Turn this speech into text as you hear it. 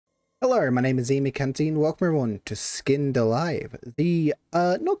Hello, my name is 𝗬𝗏𝗿𝘆 and welcome everyone to Skinned Alive, the,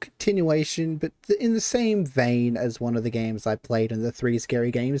 not continuation, but in the same vein as one of the games I played in the 3 Scary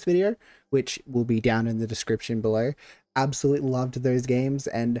Games video, which will be down in the description below. Absolutely loved those games,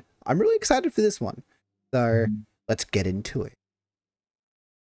 and I'm really excited for this one. So, let's get into it.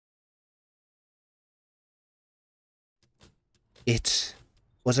 It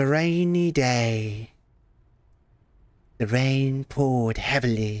was a rainy day. The rain poured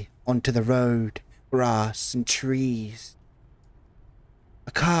heavily onto the road, grass and trees.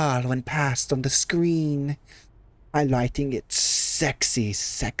 A car went past on the screen, highlighting its sexy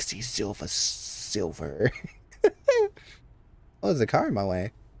silver. Oh, there's a car in my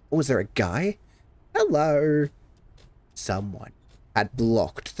way. Oh, is there a guy? Hello. Someone had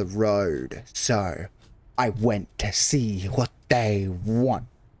blocked the road, so I went to see what they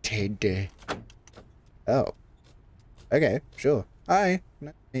wanted. Oh. Okay, sure. Hi.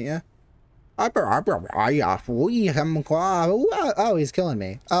 Nice to meet you. Oh, he's killing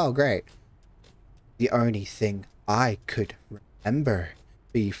me. Oh, great. The only thing I could remember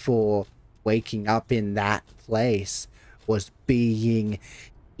before waking up in that place was being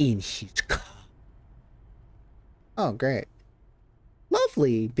in his car. Oh, great.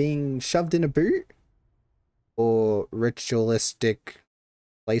 Lovely. Being shoved in a boot? Or ritualistic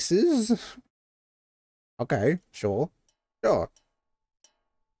places? Okay, sure. Sure.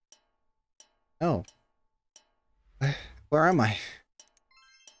 Oh. Where am I? I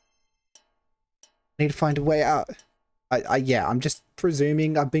need to find a way out. Yeah, I'm just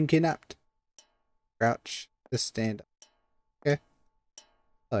presuming I've been kidnapped. Crouch. Just stand up. Okay.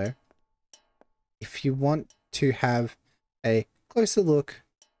 Hello. If you want to have a closer look,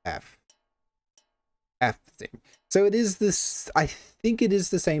 F thing. So it is this, I think it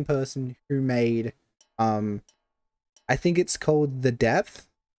is the same person who made, I think it's called The Depth,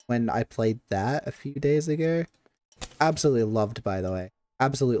 when I played that a few days ago. Absolutely loved, by the way.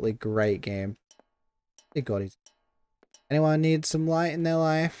 Absolutely great game. Thank God he's... Anyone need some light in their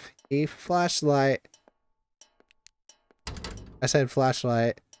life? E flashlight. I said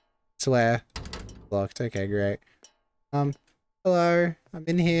flashlight. Swear. Locked. Okay, great. Hello. I'm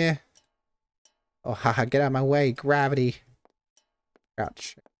in here. Oh, haha, get out of my way. Gravity.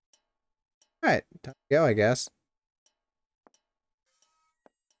 Crouch. Alright, time to go, I guess.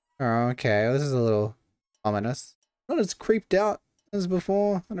 Oh, okay, this is a little ominous. Not as creeped out as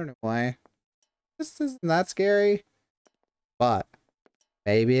before. I don't know why. This isn't that scary. But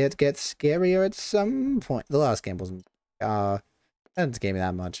maybe it gets scarier at some point. The last game wasn't didn't scare me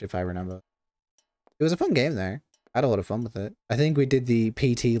that much, if I remember. It was a fun game though. I had a lot of fun with it. I think we did the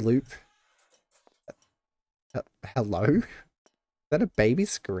PT loop. Hello? Is that a baby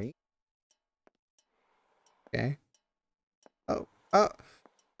scream? Okay.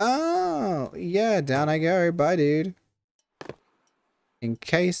 Oh, yeah, down I go. Bye, dude. In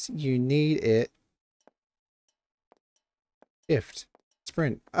case you need it. Shift.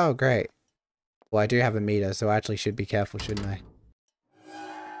 Sprint. Oh, great. Well, I do have a meter, so I actually should be careful, shouldn't I?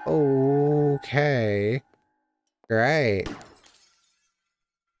 Okay. Great. What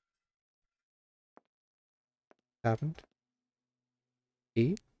happened?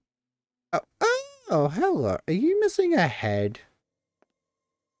 E? Oh, hello. Are you missing a head?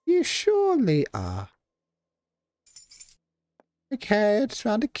 You surely are. Okay, I just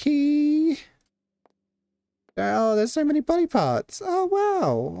found a key. Oh, there's so many body parts. Oh,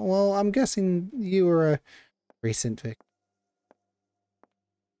 wow. Well, I'm guessing you were a recent victim.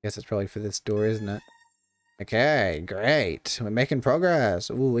 Guess it's probably for this door, isn't it? Okay, great. We're making progress.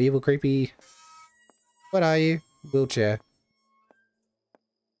 Ooh, evil, creepy. What are you? Wheelchair.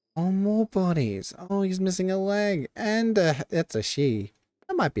 Oh, more bodies. Oh, he's missing a leg. And that's a she.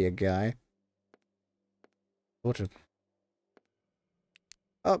 That might be a guy. Oh,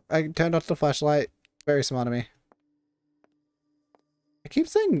 I turned off the flashlight. Very smart of me. I keep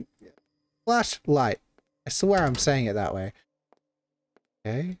saying flashlight. I swear I'm saying it that way.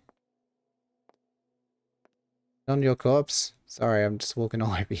 Okay. On your corpse. Sorry, I'm just walking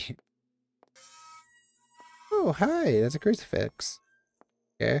all over you. Oh, hi. There's a crucifix.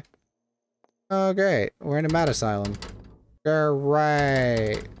 Okay. Oh, great. We're in a mad asylum.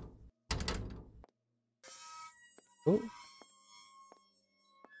 Great. Oh.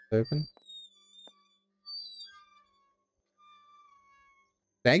 Open.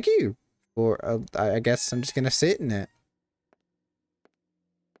 Thank you. Or I guess I'm just gonna sit in it.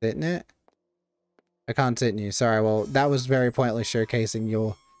 Sit in it? I can't sit in you. Sorry, well, that was very pointless showcasing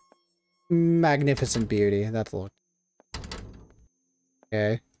your magnificent beauty. That's all.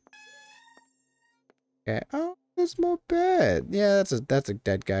 Okay. Okay. Oh, there's more bed. Yeah, that's a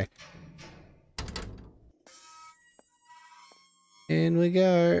dead guy. In we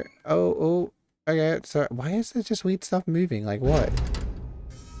go. Oh, okay. So why is there just weird stuff moving? Like what?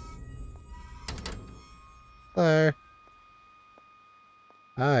 Hello.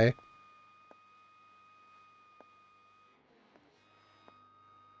 Hi.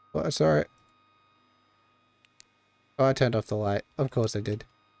 Oh, sorry. Oh, I turned off the light. Of course I did.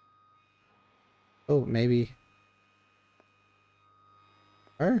 Oh, maybe.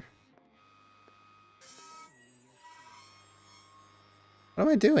 Oh. What am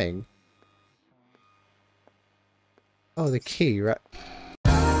I doing? Oh, the key, right?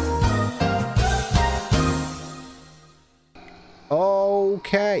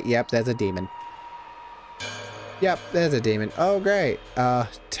 Okay. Yep, there's a demon. Yep, there's a demon. Oh, great.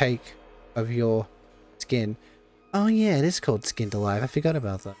 Take of your skin. Oh, yeah, it is called Skinned Alive. I forgot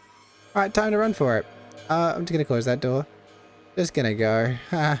about that. Alright, time to run for it. I'm just gonna close that door. Just gonna go.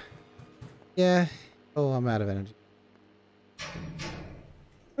 Yeah. Oh, I'm out of energy.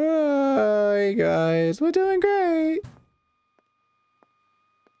 Hi, guys. We're doing great.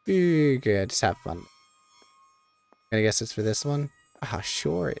 Good. Just have fun. I guess it's for this one. Ah,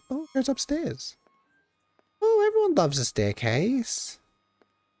 sure. Oh, there's upstairs. Oh, everyone loves a staircase.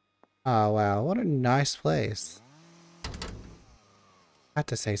 Oh, wow. What a nice place. I had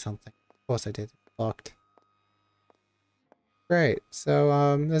to say something. Of course I did. Locked. Great.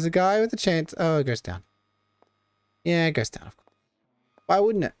 So, there's a guy with a chainsaw. Oh, it goes down. Yeah, it goes down, of course. Why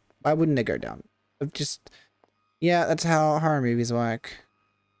wouldn't it? Why wouldn't it go down? Yeah, that's how horror movies work.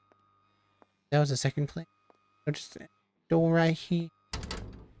 That was the second plane. Just a door right here.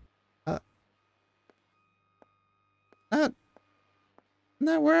 Isn't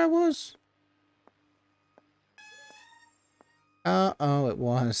that where I was? Oh, it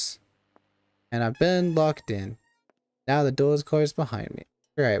was. And I've been locked in. Now the door's closed behind me.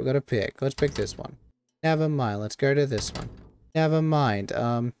 Great, we got to pick. Let's pick this one. Never mind, let's go to this one. Never mind,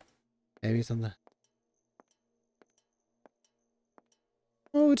 maybe it's on the...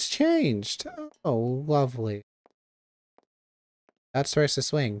 Oh, it's changed. Oh, lovely. That's supposed to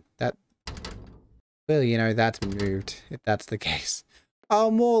swing. That... Well, you know, that's been moved, if that's the case.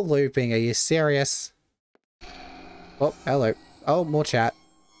 Oh, more looping. Are you serious? Oh, hello. Oh, more chat.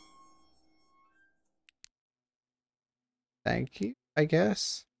 Thank you, I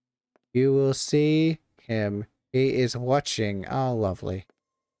guess. You will see him. He is watching. Oh, lovely.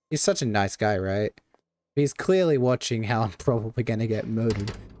 He's such a nice guy, right? He's clearly watching how I'm probably gonna get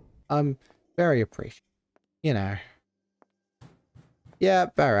murdered. I'm very appreciative. You know.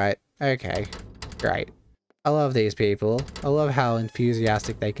 Yep, alright. Okay. Great. I love these people. I love how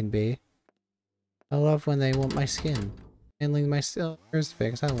enthusiastic they can be. I love when they want my skin. Handling my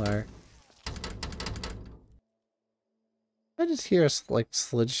crucifix. Hello. I just hear a like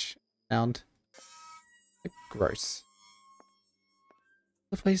sludge sound. Like, gross.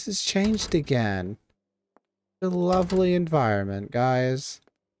 The place has changed again. A lovely environment, guys.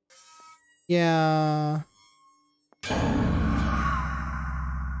 Yeah.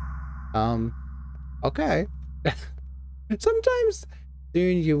 Okay. Sometimes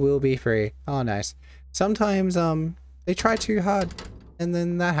soon you will be free. Oh, nice. Sometimes, they try too hard, and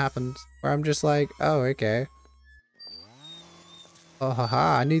then that happens. Where I'm just like, oh, okay. Oh,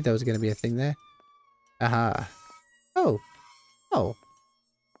 haha, I knew there was gonna be a thing there. Aha. Oh. Oh.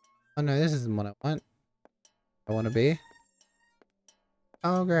 Oh, no, this isn't what I want. I want to be.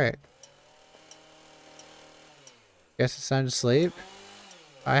 Oh, great. Guess it's time to sleep.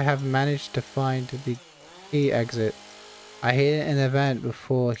 I have managed to find the key exit. I hit an event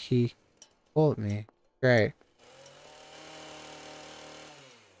before he caught me. Great.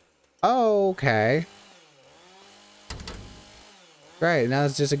 Okay. Great, now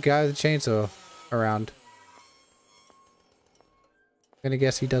it's just a guy with a chainsaw around. I'm gonna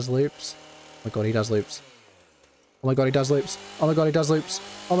guess he does loops. Oh my god, he does loops. Oh my god, he does loops. Oh my god, he does loops.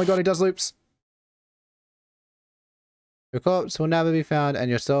 Oh my god, he does loops. Your corpse will never be found and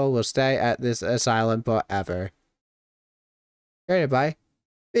your soul will stay at this asylum forever. Great, bye.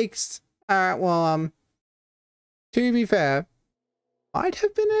 Thanks. Alright, well, to be fair, I'd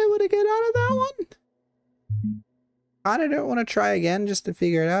have been able to get out of that one. I don't want to try again just to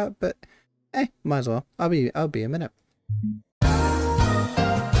figure it out, but hey, might as well. I'll be a minute.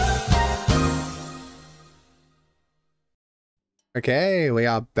 Okay, we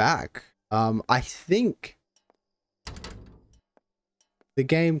are back. I think the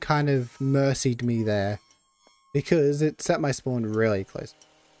game kind of mercied me there because it set my spawn really close.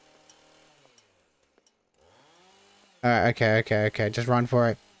 Alright, okay. Just run for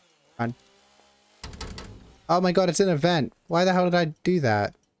it. Run. Oh my god, it's an event. Why the hell did I do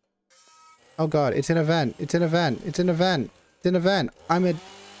that? Oh god, it's an event. It's an event. It's an event. It's an event. I'm a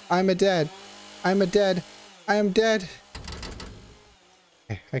dead. I'm a dead. I am dead.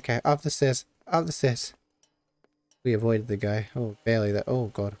 Okay, okay, up the stairs. Up the stairs. We avoided the guy. Oh, barely that. Oh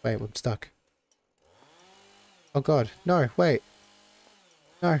god, wait, I'm stuck. Oh god, no, wait.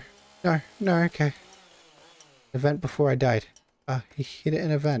 No, no, no, okay. Event before I died. He hit it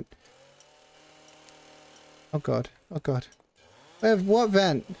in a vent. Oh god, oh god. What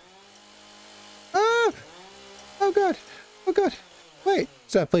vent? Ah! Oh god, oh god. Wait,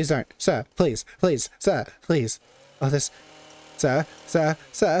 sir, please don't. Sir, please, please, sir, please. Oh, this. Sir, sir,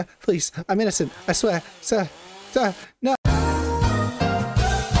 sir, please. I'm innocent. I swear. Sir, sir, no.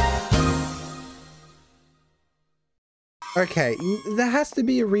 Okay, there has to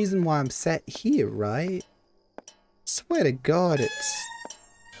be a reason why I'm set here, right? Swear to God, it's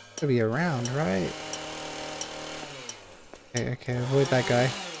gonna be around, right? Okay, okay, avoid that guy.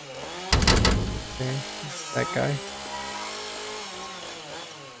 Okay, that guy.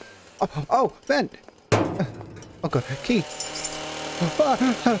 Oh, oh, vent! Oh god, key!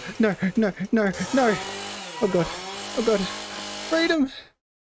 No, no, no, no! Oh god, oh god, freedom!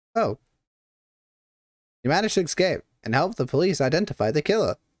 Oh. You managed to escape and help the police identify the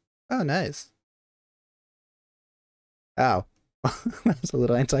killer. Oh, nice. Oh. That was a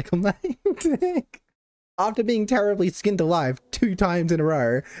little anticlimactic. After being terribly skinned alive 2 times in a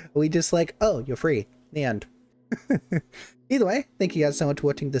row, we just like, oh, you're free. The end. Either way, thank you guys so much for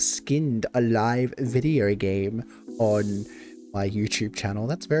watching the skinned alive video game on my YouTube channel.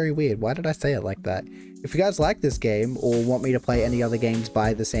 That's very weird. Why did I say it like that? If you guys like this game or want me to play any other games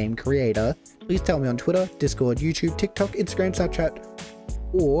by the same creator, please tell me on Twitter, Discord, YouTube, TikTok, Instagram, Snapchat,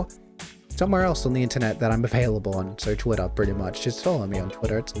 or somewhere else on the internet that I'm available on. So Twitter, pretty much. Just follow me on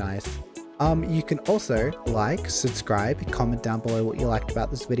Twitter. It's nice. You can also like, subscribe, comment down below what you liked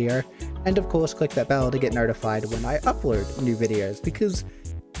about this video, and of course click that bell to get notified when I upload new videos, because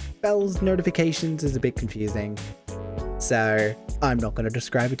bells notifications is a bit confusing, so I'm not going to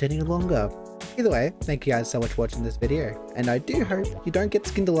describe it any longer. Either way, thank you guys so much for watching this video, and I do hope you don't get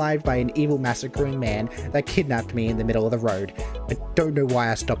skinned alive by an evil massacring man that kidnapped me in the middle of the road. I don't know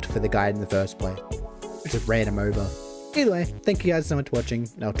why I stopped for the guy in the first place. I just ran him over. Either way, thank you guys so much for watching,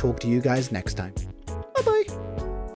 and I'll talk to you guys next time.